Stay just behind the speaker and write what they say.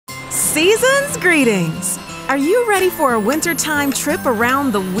Season's greetings! Are you ready for a wintertime trip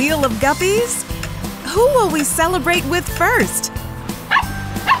around the Wheel of Guppies? Who will we celebrate with first?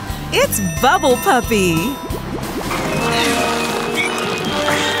 It's Bubble Puppy!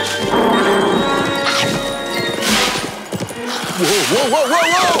 Whoa, whoa, whoa, whoa,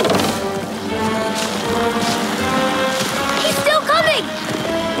 whoa! He's still coming!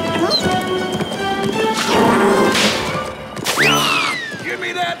 Give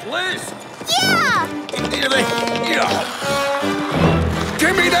me that list! Yeah!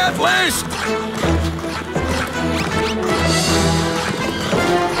 Give me that list!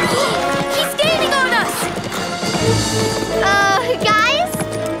 He's gaining on us! Guys?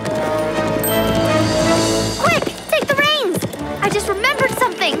 Quick, take the reins! I just remembered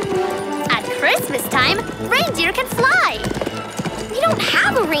something. At Christmas time, reindeer can fly. We don't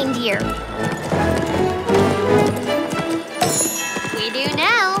have a reindeer. We do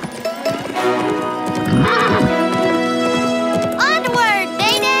now. Onward,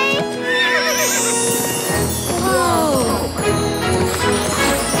 Day-Day! Whoa!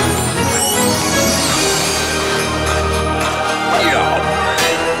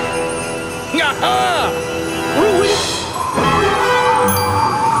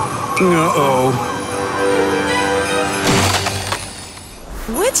 Uh-oh.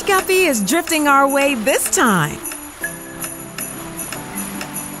 Which guppy is drifting our way this time?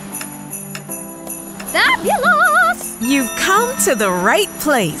 Fabulous! You've come to the right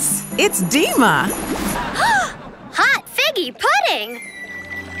place. It's Dima. Hot figgy pudding!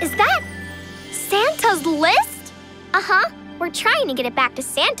 Is that Santa's list? Uh-huh. We're trying to get it back to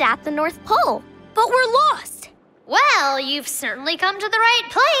Santa at the North Pole, but we're lost. Well, you've certainly come to the right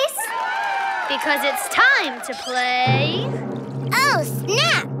place. Because it's time to play... Oh,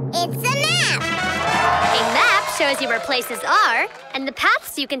 snap! It's a map! A map shows you where places are and the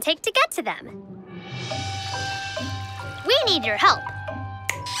paths you can take to get to them. We need your help.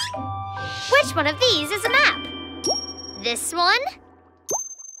 Which one of these is a map? This one,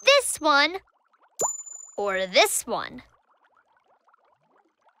 or this one?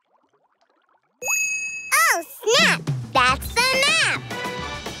 Oh, snap! That's the map!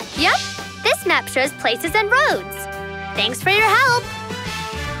 Yep, this map shows places and roads. Thanks for your help.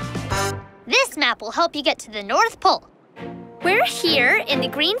 This map will help you get to the North Pole. We're here in the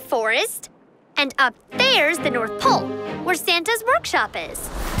Green Forest, and up there's the North Pole, where Santa's workshop is.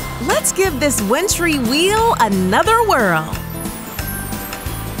 Let's give this wintry wheel another whirl.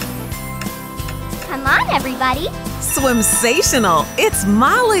 Come on, everybody! Swimsational, it's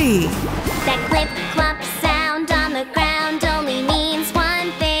Molly. That clip-clop sound on the ground only means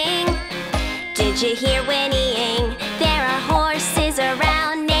one thing. Did you hear whinnying? There are horses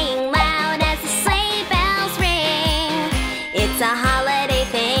around, neighing loud as the sleigh bells ring. It's a holiday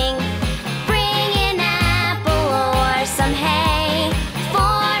thing. Bring an apple or some hay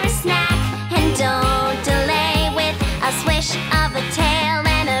for a snack, and don't delay with a swish of a tail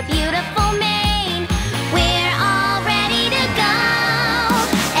and a beautiful mane. We're all ready to go.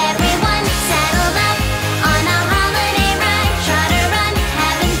 Everyone saddled up on a holiday ride. Try to run,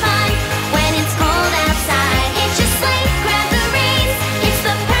 having fun when it's cold outside. Hitch a sleigh, grab the reins. It's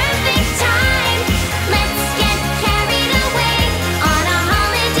the perfect time. Let's get carried away on a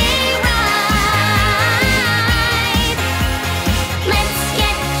holiday ride. Let's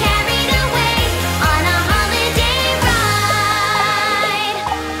get carried away on a holiday ride.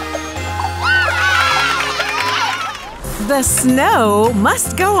 The snow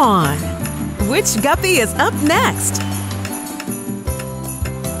must go on. Which guppy is up next?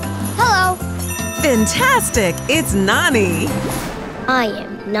 Hello. Fantastic, it's Nani. I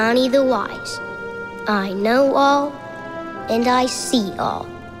am Nani the Wise. I know all, and I see all.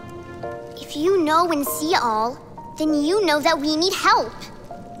 If you know and see all, then you know that we need help.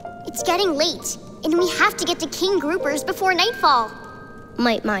 It's getting late, and we have to get to King Groupers before nightfall.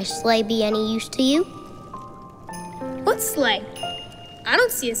 Might my sleigh be any use to you? What sleigh? I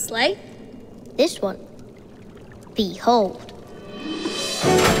don't see a sleigh. This one. Behold.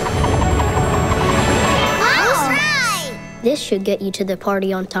 That's right! This should get you to the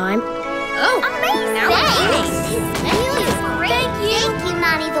party on time. Oh, Amazing! Thank you,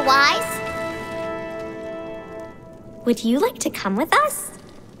 Nani the Wise. Would you like to come with us?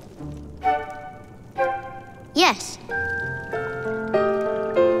 Yes.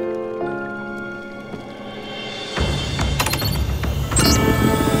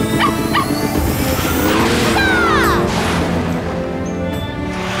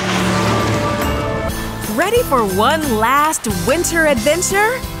 Ready for one last winter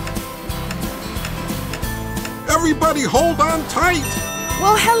adventure? Everybody hold on tight!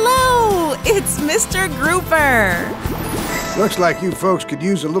 Well, hello! it's Mr. Grouper. Looks like you folks could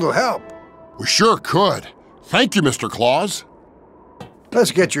use a little help. We sure could. Thank you, Mr. Claus.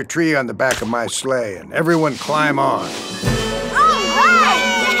 Let's get your tree on the back of my sleigh and everyone climb on.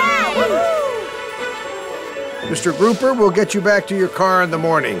 Mr. Grouper, we'll get you back to your car in the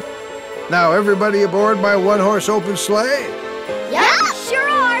morning. Now, everybody aboard my one-horse open sleigh? Yeah, sure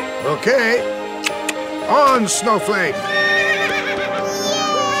are. Okay. On, Snowflake!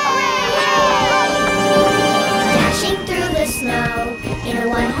 Dashing through the snow in a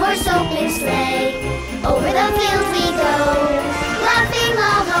one-horse open sleigh. Over the fields we go, laughing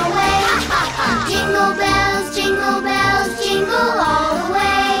all the way. Jingle bells, jingle all the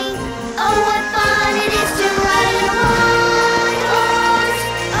way. Oh, what fun it is to ride in a one-horse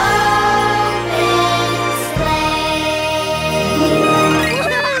open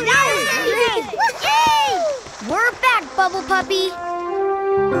sleigh. We're back, Bubble Puppy.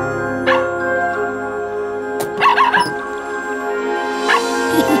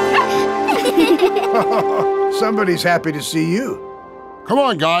 Somebody's happy to see you. Come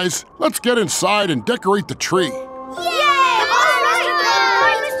on, guys. Let's get inside and decorate the tree. Yay!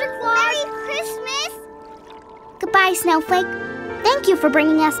 Mr. Claus! Merry Christmas! Goodbye, Snowflake. Thank you for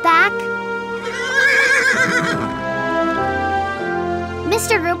bringing us back.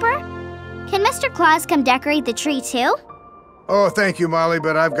 Mr. Grouper, can Mr. Claus come decorate the tree too? Oh, thank you, Molly,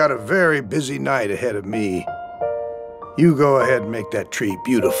 but I've got a very busy night ahead of me. You go ahead and make that tree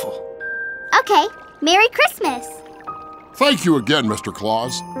beautiful. Okay, Merry Christmas. Thank you again, Mr.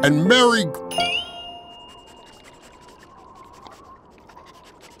 Claus, and Merry...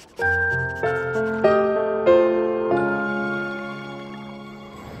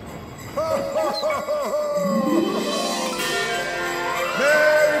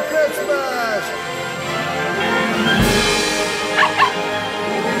 Merry Christmas!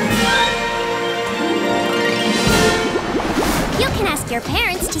 You can ask your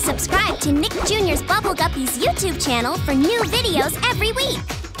parents to subscribe to Nick Jr.'s Bubble Guppies YouTube channel for new videos every week.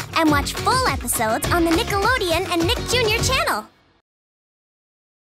 And watch full episodes on the Nickelodeon and Nick Jr. channel.